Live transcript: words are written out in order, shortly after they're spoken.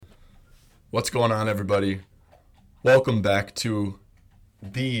What's going on, everybody? Welcome back to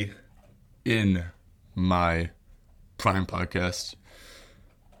the In My Prime podcast.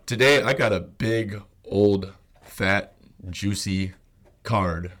 Today, I got a big, old, fat, juicy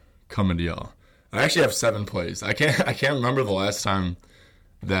card coming to y'all. I actually have 7 plays. I can't remember the last time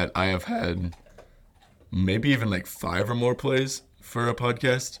that I have had maybe even like 5 or more plays for a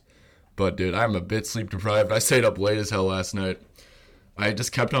podcast. But dude, I'm a bit sleep deprived. I stayed up late as hell last night. I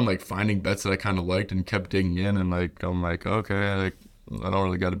just kept on finding bets that I kind of liked and kept digging in, and I'm like, okay, I don't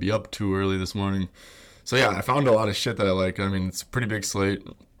really got to be up too early this morning. So yeah, I found a lot of shit that I like. I mean, it's a pretty big slate.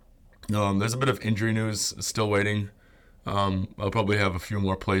 There's a bit of injury news still waiting. I'll probably have a few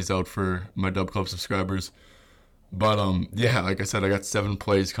more plays out for my Dub Club subscribers. But yeah, like I said, I got 7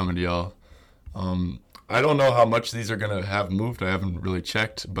 plays coming to y'all. I don't know how much these are gonna have moved. I haven't really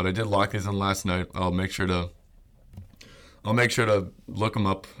checked, but I did lock these in last night. I'll make sure to look them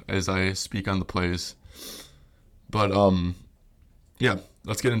up as I speak on the plays. But yeah,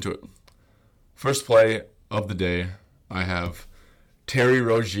 let's get into it. First play of the day, I have Terry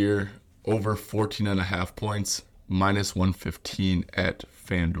Rozier over 14.5 points, minus 115 at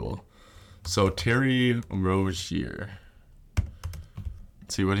FanDuel. So Terry Rozier.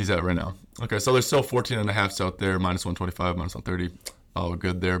 Let's see what he's at right now. Okay, so there's still 14.5s out there, minus 125, minus 130. Oh,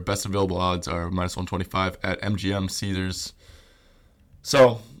 good there. Best available odds are minus 125 at MGM, Caesars.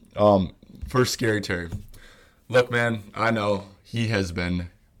 So, first, Scary Terry. Look, man, I know he has been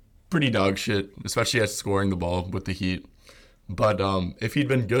pretty dog shit, especially at scoring the ball with the Heat. But if he'd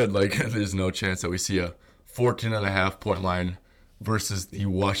been good, there's no chance that we see a 14.5 point line versus the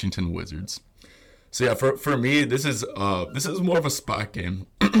Washington Wizards. So yeah, for me, this is more of a spot game.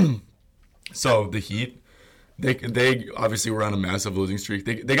 So the Heat, they obviously were on a massive losing streak.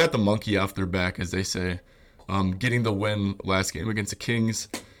 They got the monkey off their back, as they say, getting the win last game against the Kings.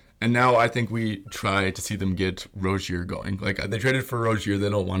 And now I think we try to see them get Rozier going. They traded for Rozier. They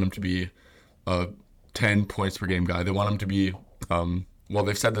don't want him to be a 10 points per game guy. They want him to be,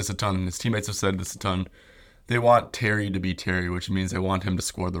 they've said this a ton, and his teammates have said this a ton. They want Terry to be Terry, which means they want him to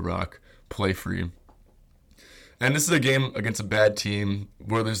score the rock, play free. And this is a game against a bad team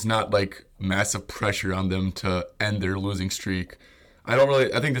where there's not massive pressure on them to end their losing streak. I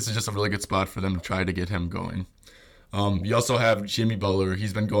think this is just a really good spot for them to try to get him going. You also have Jimmy Butler.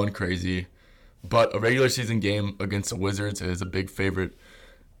 He's been going crazy. But a regular season game against the Wizards is a big favorite.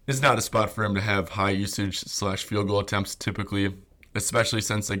 It's not a spot for him to have high usage / field goal attempts typically, especially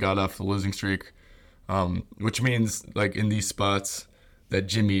since they got off the losing streak. Which means in these spots that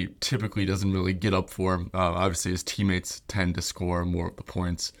Jimmy typically doesn't really get up for. Obviously, his teammates tend to score more of the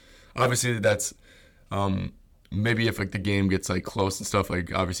points. Obviously, that's maybe if the game gets close and stuff.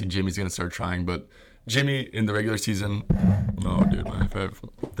 Obviously, Jimmy's gonna start trying. But Jimmy in the regular season, oh dude, I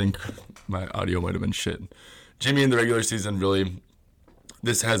think my audio might have been shit. Jimmy in the regular season, really,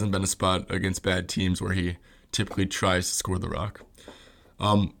 this hasn't been a spot against bad teams where he typically tries to score the rock.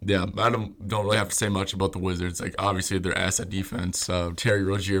 Yeah, I don't really have to say much about the Wizards. Obviously, their asset defense. Terry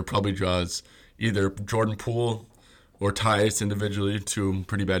Rozier probably draws either Jordan Poole or Tyus individually, 2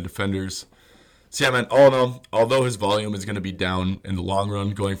 pretty bad defenders. So yeah, man, all in all, although his volume is going to be down in the long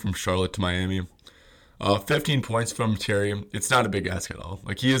run going from Charlotte to Miami, 15 points from Terry, it's not a big ask at all.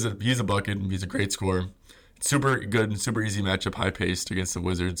 He's a bucket, he's a great scorer. Super good, super easy matchup, high-paced against the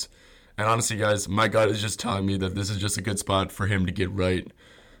Wizards. And honestly, guys, my gut is just telling me that this is just a good spot for him to get right.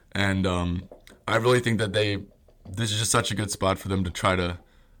 And I really think that this is just such a good spot for them to try to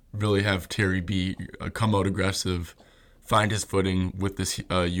really have Terry come out aggressive, find his footing with this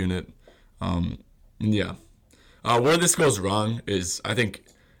unit. Yeah. Where this goes wrong is I think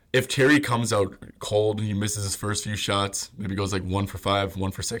if Terry comes out cold, he misses his first few shots, maybe goes 1 for 5,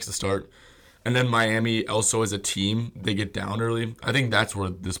 1 for 6 to start. And then Miami also as a team, they get down early. I think that's where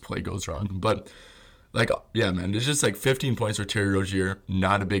this play goes wrong. But, yeah, man, it's just 15 points for Terry Rozier,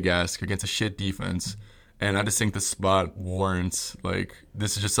 not a big ask against a shit defense. And I just think the spot warrants,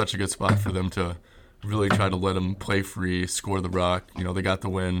 this is just such a good spot for them to really try to let him play free, score the rock. They got the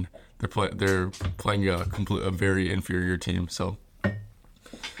win. They're playing a very inferior team. So,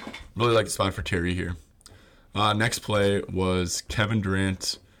 really like the spot for Terry here. Next play was Kevin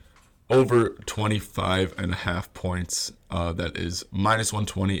Durant over 25.5 points. That is minus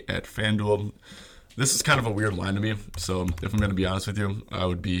 120 at FanDuel. This is kind of a weird line to me, so if I'm going to be honest with you, I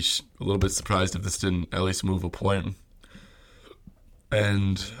would be a little bit surprised if this didn't at least move a point.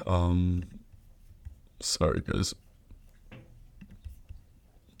 And, sorry guys.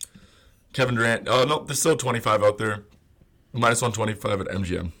 Kevin Durant, no, there's still 25 out there. Minus 125 at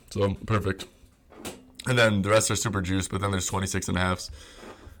MGM, so perfect. And then the rest are super juice, but then there's 26.5s.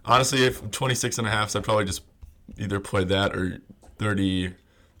 Honestly, if 26 and a half, so I'd probably just either play that or 30,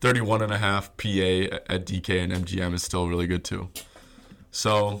 31 and a half PA at DK and MGM is still really good too.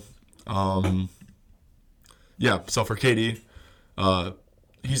 So, yeah, so for KD,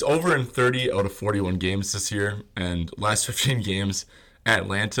 he's over in 30 out of 41 games this year, and last 15 games,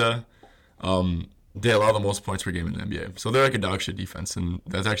 Atlanta, they allow the most points per game in the NBA. So they're like a dog shit defense, and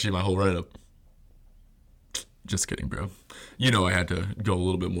that's actually my whole write-up. Just kidding, bro. You know I had to go a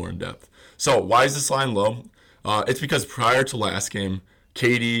little bit more in depth. So why is this line low? It's because prior to last game,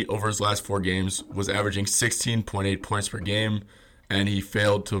 KD over his last 4 games was averaging 16.8 points per game, and he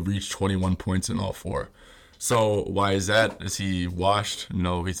failed to reach 21 points in all 4. So why is that? Is he washed?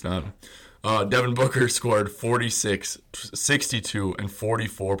 No, he's not. Devin Booker scored 46, 62, and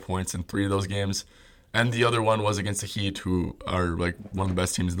 44 points in 3 of those games. And the other one was against the Heat, who are like one of the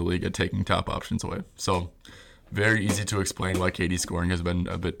best teams in the league at taking top options away. So very easy to explain why KD's scoring has been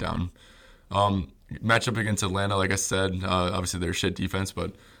a bit down. Matchup against Atlanta, like I said, obviously they're shit defense,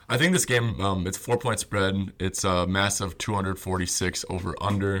 but I think this game, it's 4-point spread. It's a massive 246 over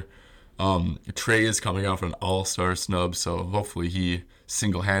under. Trey is coming out for an all-star snub, so hopefully he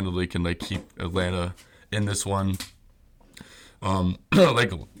single-handedly can like keep Atlanta in this one.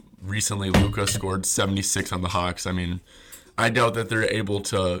 Like recently, Luka scored 76 on the Hawks. I mean, I doubt that they're able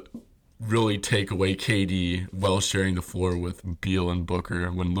to really take away KD while sharing the floor with Beal and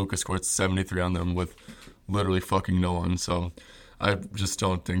Booker when Luka scored 73 on them with literally fucking no one. So I just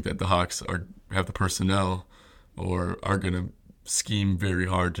don't think that the Hawks have the personnel or are going to scheme very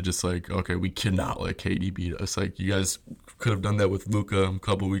hard to just like, okay, we cannot let KD beat us. Like, you guys could have done that with Luka a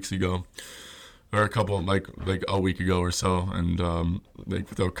couple weeks ago. Or a couple, like a week ago or so. And like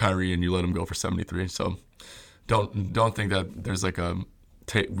without Kyrie and you let him go for 73. So don't think that there's like a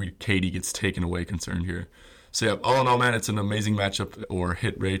KD gets taken away concern here. So yeah, all in all, man, it's an amazing matchup or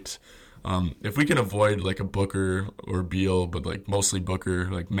hit rate. If we can avoid like a Booker or Beal, but like mostly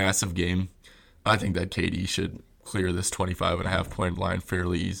Booker, like massive game, I think that KD should clear this 25.5 point line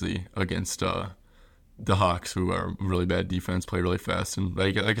fairly easily against the Hawks, who are really bad defense, play really fast. And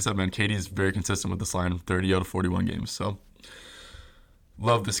like I said, man, KD is very consistent with this line, 30 out of 41 games. So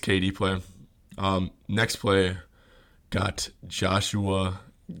love this KD play. Next play, got Joshua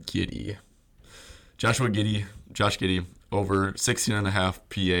Giddey. Josh Giddey, over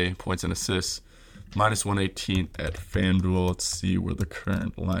 16.5 PA points and assists, minus 118 at FanDuel. Let's see where the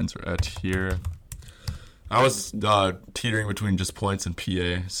current lines are at here. I was teetering between just points and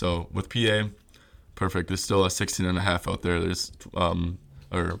PA. So with PA, perfect. There's still a 16.5 out there. There's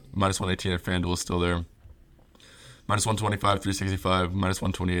or minus 118 at FanDuel is still there. Minus 125, 365, minus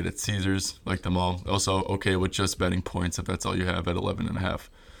 128 at Caesars. Like them all. Also okay with just betting points if that's all you have at 11.5. I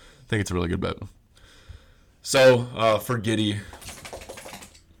think it's a really good bet. So for Giddey,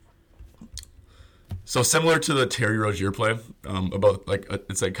 so similar to the Terry Rozier play, about like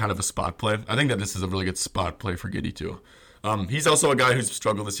it's like kind of a spot play. I think that this is a really good spot play for Giddey too. He's also a guy who's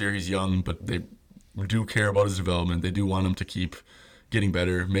struggled this year. He's young, but they do care about his development. They do want him to keep getting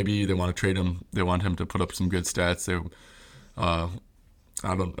better. Maybe they want to trade him. They want him to put up some good stats. I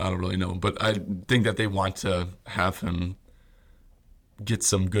don't really know, but I think that they want to have him get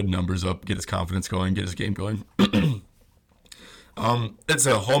some good numbers up, get his confidence going, get his game going. It's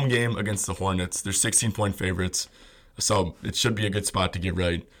a home game against the Hornets. They're 16-point favorites, so it should be a good spot to get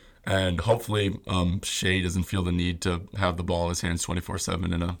right. And hopefully Shea doesn't feel the need to have the ball in his hands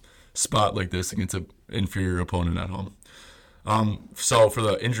 24/7 in a spot like this against an inferior opponent at home. So for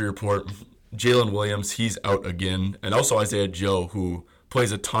the injury report, Jalen Williams, he's out again. And also Isaiah Joe, who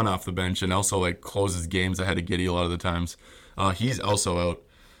plays a ton off the bench and also like closes games ahead of Giddey a lot of the times. He's also out.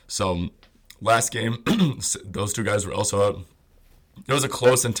 So last game, those two guys were also out. It was a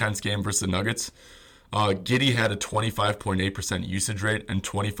close, intense game versus the Nuggets. Giddey had a 25.8% usage rate and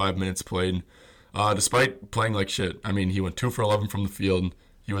 25 minutes played. Despite playing like shit, I mean, he went 2 for 11 from the field.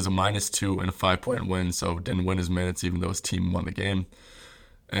 He was a -2 and a 5-point win, so didn't win his minutes even though his team won the game.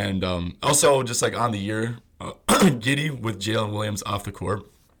 And also, just like on the year, Giddey with Jalen Williams off the court.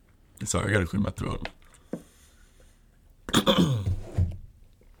 Sorry, I gotta clear my throat.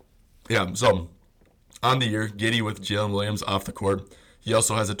 Yeah, so on the year, Giddey with Jalen Williams off the court. He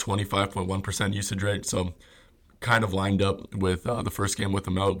also has a 25.1% usage rate, so kind of lined up with the first game with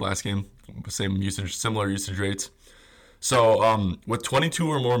him out. Last game, same usage, similar usage rates. So with 22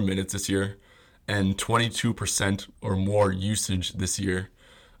 or more minutes this year and 22% or more usage this year,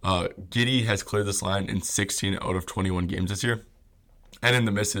 Giddey has cleared this line in 16 out of 21 games this year. And in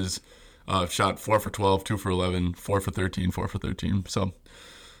the misses, shot 4 for 12, 2 for 11, 4 for 13, 4 for 13. So,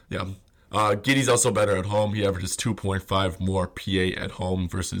 yeah. Giddey's also better at home. He averages 2.5 more PA at home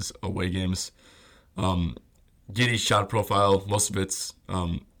versus away games. Giddey's shot profile, most of it's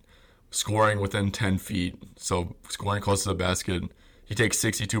scoring within 10 feet, so scoring close to the basket. He takes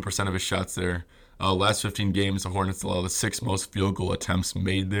 62% of his shots there. Last 15 games, the Hornets allow the 6th most field goal attempts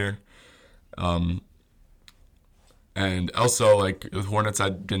made there. And also, like, the Hornets, I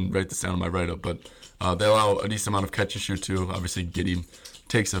didn't write this down in my write-up, but they allow a decent amount of catch and shoot too. Obviously, Giddey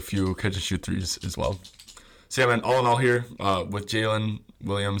takes a few catch and shoot threes as well. So, yeah, man, all in all here, with Jalen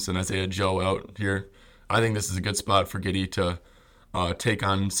Williams and Isaiah Joe out here, I think this is a good spot for Giddey to take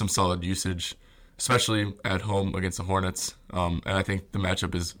on some solid usage, especially at home against the Hornets. And I think the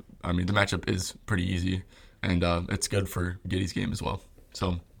matchup is pretty easy, and it's good for Giddey's game as well.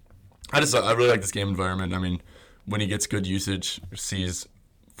 So I really like this game environment. I mean, when he gets good usage, sees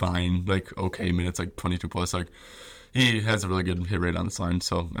fine, like okay minutes, like 22 plus, like he has a really good hit rate on this line.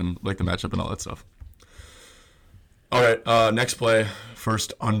 So, and like the matchup and all that stuff. All right, next play,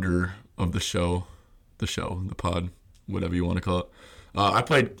 first under of the pod, whatever you want to call it. I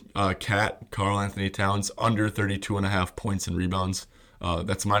played Cat, Karl Anthony Towns, under 32.5 points and rebounds.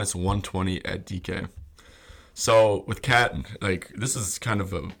 That's minus 120 at DK. So with Cat, like, this is kind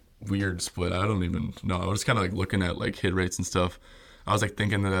of a weird split. I don't even know. I was kind of like looking at like hit rates and stuff. I was like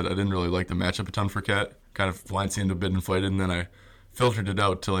thinking that I didn't really like the matchup a ton for Cat. Kind of line seemed a bit inflated, and then I filtered it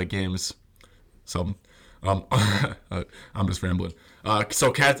out to like games. So I'm just rambling.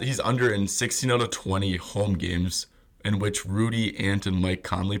 So Cat, he's under in 16 out of 20 home games in which Rudy, Ant, and Mike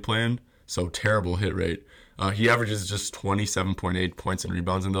Conley play in. So terrible hit rate. He averages just 27.8 points and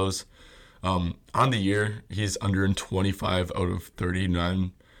rebounds in those. On the year, he's under in 25 out of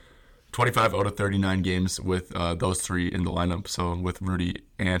 39 games with those three in the lineup. So with Rudy,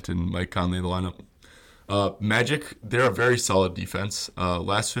 Ant, and Mike Conley in the lineup. Magic, they're a very solid defense.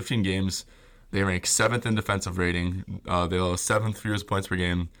 Last 15 games, they rank 7th in defensive rating. They allow 7th fewest points per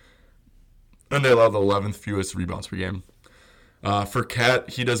game. And they allow the 11th fewest rebounds per game. For Cat,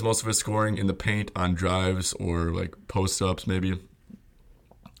 he does most of his scoring in the paint on drives or like post-ups maybe.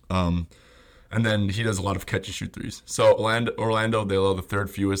 And then he does a lot of catch and shoot threes. So Orlando, they allow the 3rd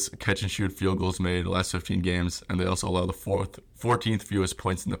fewest catch and shoot field goals made the last 15 games. And they also allow the 14th fewest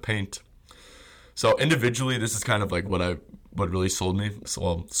points in the paint. So individually, this is kind of like what really sold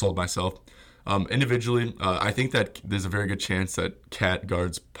myself. Individually, I think that there's a very good chance that Cat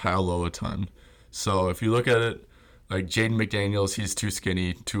guards Paolo a ton. So if you look at it, like Jaden McDaniels, he's too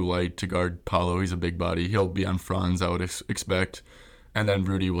skinny, too light to guard Paolo. He's a big body. He'll be on Franz, I would expect. And then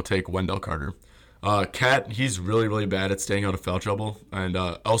Rudy will take Wendell Carter. Cat, he's really, really bad at staying out of foul trouble. And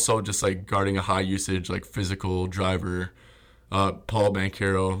also just like guarding a high usage, like physical driver. Paul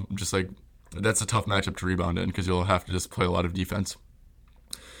Banchero, just like, that's a tough matchup to rebound in because you'll have to just play a lot of defense.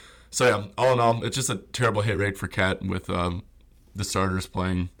 So yeah, all in all, it's just a terrible hit rate for Cat with the starters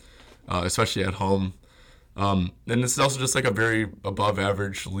playing, especially at home. And it's also just like a very above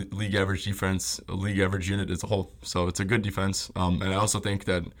average, league average defense, league average unit as a whole. So it's a good defense. And I also think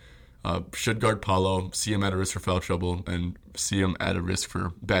that should guard Paolo, see him at a risk for foul trouble, and see him at a risk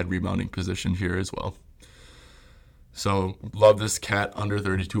for bad rebounding position here as well. So love this Cat under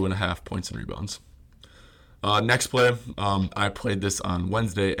 32.5 points and rebounds. Next play, I played this on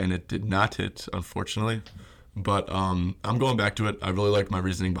Wednesday and it did not hit, unfortunately. But I'm going back to it. I really liked my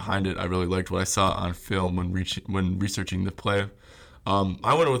reasoning behind it. I really liked what I saw on film when researching the play.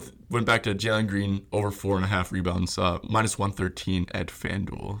 I went back to Jalen Green over 4.5 rebounds, minus 113 at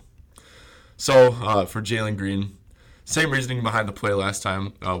FanDuel. So for Jalen Green, same reasoning behind the play last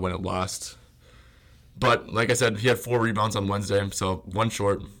time when it lost. But like I said, he had 4 rebounds on Wednesday, so one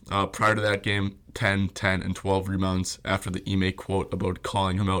short. Prior to that game, 10, 10, and 12 rebounds after the Ime quote about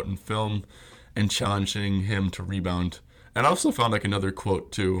calling him out in film and challenging him to rebound. And I also found like another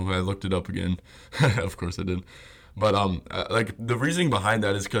quote too. I looked it up again. Of course I did. But like the reasoning behind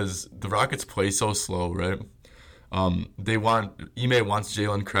that is because the Rockets play so slow, right? Ime wants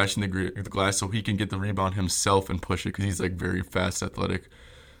Jalen crashing the glass so he can get the rebound himself and push it because he's like very fast, athletic.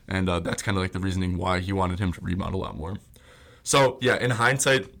 And that's kind of like the reasoning why he wanted him to rebound a lot more. So yeah, in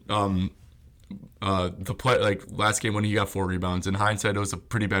hindsight, the play like last game when he got 4 rebounds, in hindsight it was a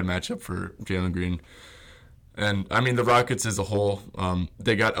pretty bad matchup for Jalen Green. And I mean the Rockets as a whole,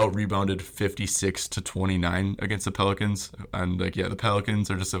 they got out rebounded 56-29 against the Pelicans. And like the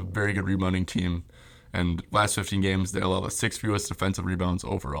Pelicans are just a very good rebounding team. And last 15 games they allow the 6th fewest defensive rebounds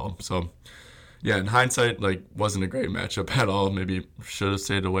overall. So yeah, in hindsight, like wasn't a great matchup at all. Maybe should have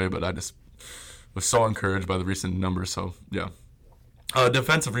stayed away, but I just was so encouraged by the recent numbers. So yeah,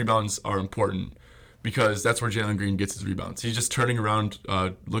 defensive rebounds are important because that's where Jalen Green gets his rebounds. He's just turning around,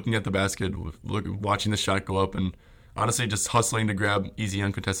 looking at the basket, watching the shot go up, and honestly just hustling to grab easy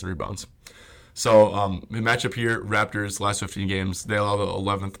uncontested rebounds. So the matchup here, Raptors last 15 games, they allow the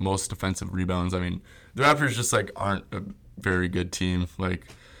 11th most defensive rebounds. I mean, the Raptors just like aren't a very good team. Like,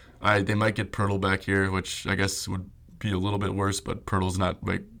 they might get Pirtle back here, which I guess would be a little bit worse, but Pirtle's not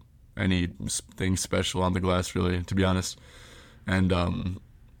like anything special on the glass, really, to be honest. And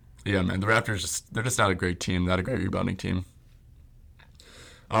yeah, man, the Raptors they're just not a great team, not a great rebounding team.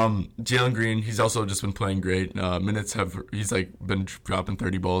 Jalen Green, he's also just been playing great. He's like been dropping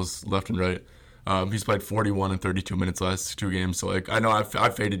 30 balls left and right. He's played 41 and 32 minutes last 2 games. So like I know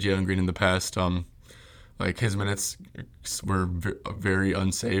I've faded Jalen Green in the past. Like his minutes were very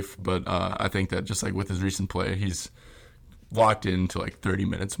unsafe, but I think that just like with his recent play, he's locked into like 30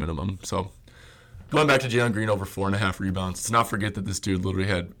 minutes minimum. So going back to Jalen Green over 4.5 rebounds. Let's not forget that this dude literally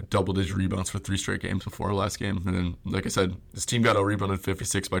had double-digit rebounds for 3 straight games before last game. And then, like I said, this team got out-rebounded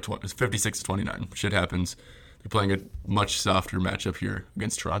 56-29. Shit happens. They're playing a much softer matchup here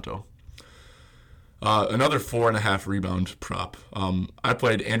against Toronto. Another 4.5 rebound prop. I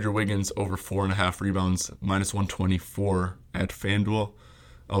played Andrew Wiggins over 4.5 rebounds, minus 124 at FanDuel.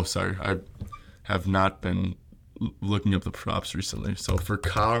 Oh, sorry. I have not been looking up the props recently. So for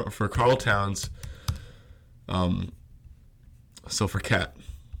Karl Towns... So for Cat,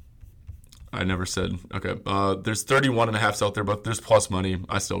 I never said, okay, there's 31.5s out there, but there's plus money.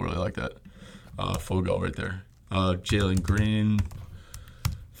 I still really like that. Full go right there. Jalen Green,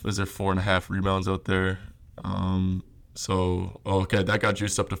 was there 4.5 rebounds out there? Okay, that got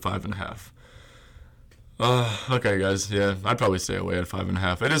juiced up to 5.5. Okay, guys, yeah, I'd probably stay away at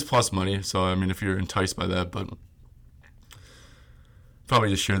 5.5. It is plus money, so I mean, if you're enticed by that, but probably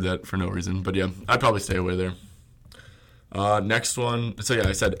just shared that for no reason. But yeah, I'd probably stay away there. Next one. So yeah,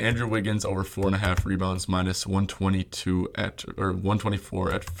 I said Andrew Wiggins over 4.5 rebounds, minus 124 at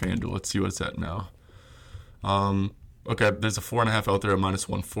FanDuel. Let's see what it's at now. Okay, there's a 4.5 out there at minus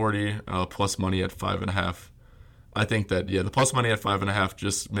 140, plus money at 5.5. I think that, yeah, the plus money at 5.5,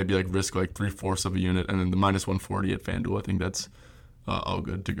 just maybe like risk like 3/4 of a unit, and then the minus 140 at FanDuel, I think that's all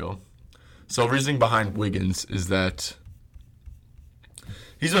good to go. So reasoning behind Wiggins is that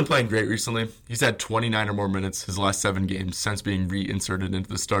he's been playing great recently. He's had 29 or more minutes his last 7 games since being reinserted into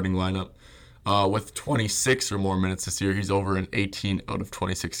the starting lineup. With 26 or more minutes this year, he's over in 18 out of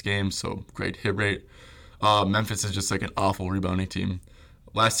 26 games, so great hit rate. Memphis is just like an awful rebounding team.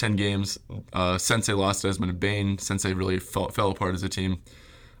 Last 10 games, since they lost Desmond Bane, since they really fell apart as a team,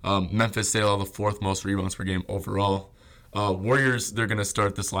 Memphis, they allow the 4th most rebounds per game overall. Warriors, they're going to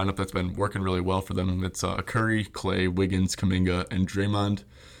start this lineup that's been working really well for them. It's Curry, Clay, Wiggins, Kuminga, and Draymond.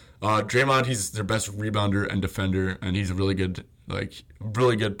 Draymond, he's their best rebounder and defender, and he's a really good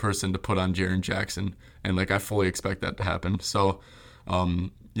person to put on Jaren Jackson, and like I fully expect that to happen. So,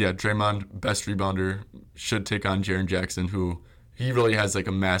 yeah, Draymond, best rebounder, should take on Jaren Jackson, who he really has like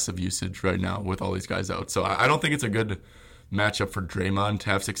a massive usage right now with all these guys out. So I don't think it's a good matchup for Draymond to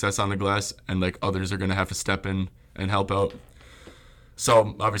have success on the glass, and like others are going to have to step in and help out.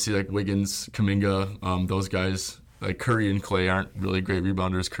 So obviously like Wiggins, Kuminga, those guys, like Curry and Clay aren't really great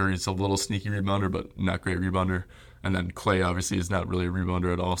rebounders. Curry's a little sneaky rebounder, but not great rebounder. And then Clay obviously is not really a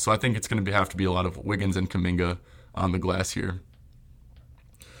rebounder at all. So I think it's going to have to be a lot of Wiggins and Kuminga on the glass here.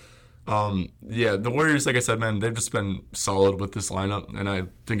 Yeah, the Warriors, like I said, man, they've just been solid with this lineup, and I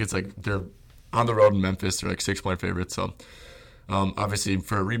think it's like they're on the road in Memphis. They're like 6-point favorites, so obviously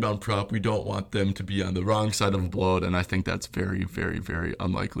for a rebound prop, we don't want them to be on the wrong side of a blowout, and I think that's very, very, very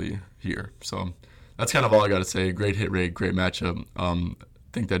unlikely here. So that's kind of all I got to say. Great hit rate, great matchup. I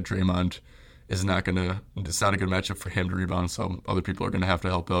think that Draymond it's not a good matchup for him to rebound, so other people are going to have to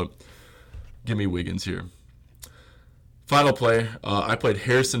help out. Give me Wiggins here. Final play, I played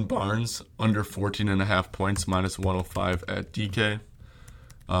Harrison Barnes under 14.5 points, minus 105 at DK.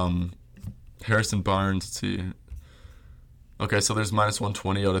 Harrison Barnes, let's see. Okay, so there's minus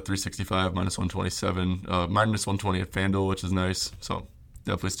 120 out at 365, minus 127, minus 120 at FanDuel, which is nice. So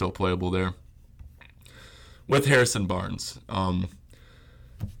definitely still playable there. With Harrison Barnes,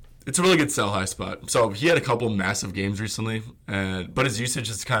 it's a really good sell high spot. So he had a couple massive games recently, but his usage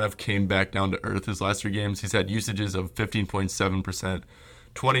has kind of came back down to earth his last 3 games. He's had usages of 15.7%,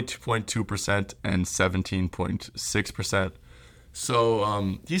 22.2%, and 17.6%.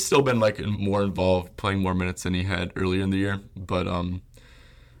 So he's still been like more involved, playing more minutes than he had earlier in the year. But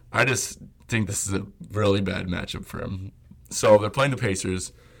I just think this is a really bad matchup for him. So they're playing the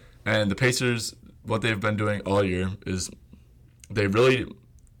Pacers, and the Pacers, what they've been doing all year is they really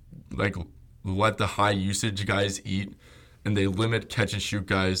like let the high usage guys eat, and they limit catch and shoot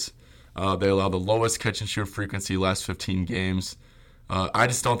guys They allow the lowest catch and shoot frequency last 15 games. I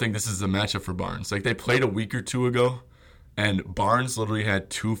just don't think this is a matchup for Barnes. Like, they played a week or two ago, and Barnes literally had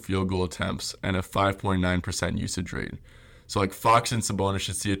 2 field goal attempts and a 5.9% usage rate. So, like, Fox and Sabonis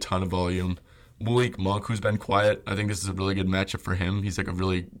should see a ton of volume. Malik Monk, who's been quiet, I think this is a really good matchup for him. He's like a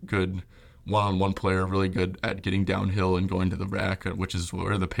really good one-on-one player, really good at getting downhill and going to the rack, which is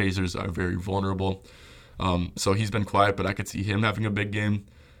where the Pacers are very vulnerable. So he's been quiet, but I could see him having a big game.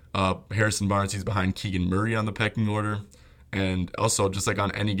 Harrison Barnes, he's behind Keegan Murray on the pecking order. And also, just like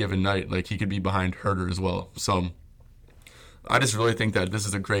on any given night, like he could be behind Herter as well. So I just really think that this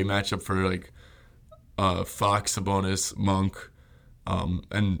is a great matchup for like Fox, Sabonis, Monk.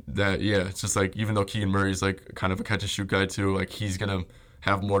 And that, yeah, it's just like, even though Keegan Murray's like kind of a catch and shoot guy too, like he's going to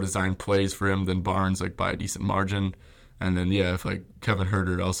have more designed plays for him than Barnes, like by a decent margin. And then, yeah, if like Kevin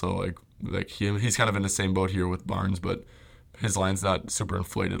Herter also like he's kind of in the same boat here with Barnes, but his line's not super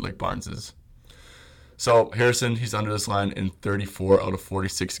inflated like Barnes is. So Harrison, he's under this line in 34 out of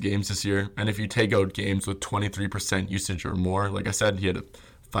 46 games this year. And if you take out games with 23% usage or more, like I said, he had a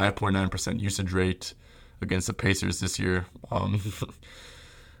 5.9% usage rate against the Pacers this year. If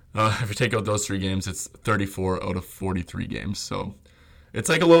you take out those 3 games, it's 34 out of 43 games. So it's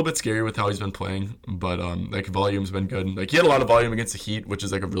like a little bit scary with how he's been playing, but like volume's been good. Like he had a lot of volume against the Heat, which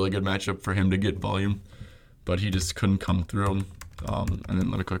is like a really good matchup for him to get volume, but he just couldn't come through. And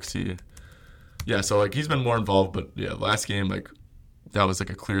then let me quick see. Yeah, so like he's been more involved, but yeah, last game like that was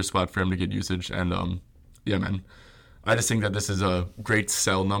like a clear spot for him to get usage. And yeah, man, I just think that this is a great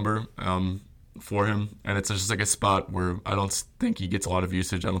sell number for him, and it's just like a spot where I don't think he gets a lot of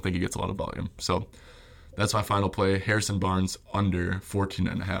usage. I don't think he gets a lot of volume. So that's my final play. Harrison Barnes under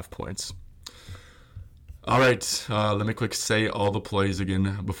 14.5 points. All right, let me quick say all the plays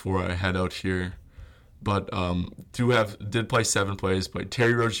again before I head out here. But did play 7 plays. Played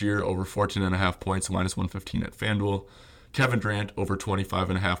Terry Rozier over 14.5 points, minus 115 at FanDuel. Kevin Durant over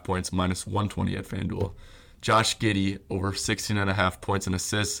 25.5 points, minus 120 at FanDuel. Josh Giddey over 16.5 points and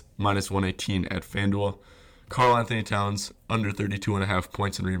assists, minus 118 at FanDuel. Karl Anthony Towns under 32.5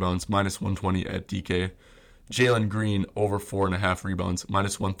 points and rebounds, minus 120 at DK. Jalen Green over 4.5 rebounds,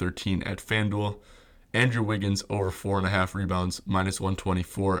 minus 113 at FanDuel. Andrew Wiggins over 4.5 rebounds, minus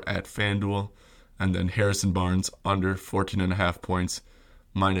 124 at FanDuel. And then Harrison Barnes under 14.5 points,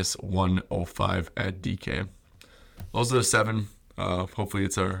 minus 105 at DK. Those are the 7. Hopefully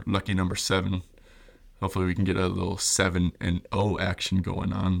it's our lucky number 7. Hopefully we can get a little 7-0 action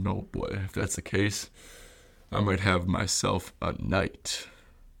going on. Oh boy, if that's the case, I might have myself a night.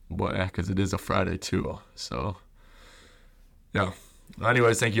 Boy, because it is a Friday too. So, yeah.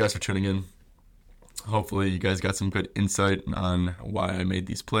 Anyways, thank you guys for tuning in. Hopefully you guys got some good insight on why I made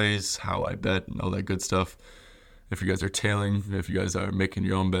these plays, how I bet, and all that good stuff. If you guys are tailing, if you guys are making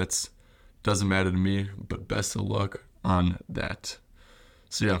your own bets, doesn't matter to me, but best of luck on that.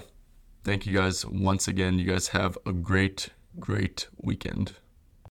 So yeah, thank you guys once again. You guys have a great, great weekend.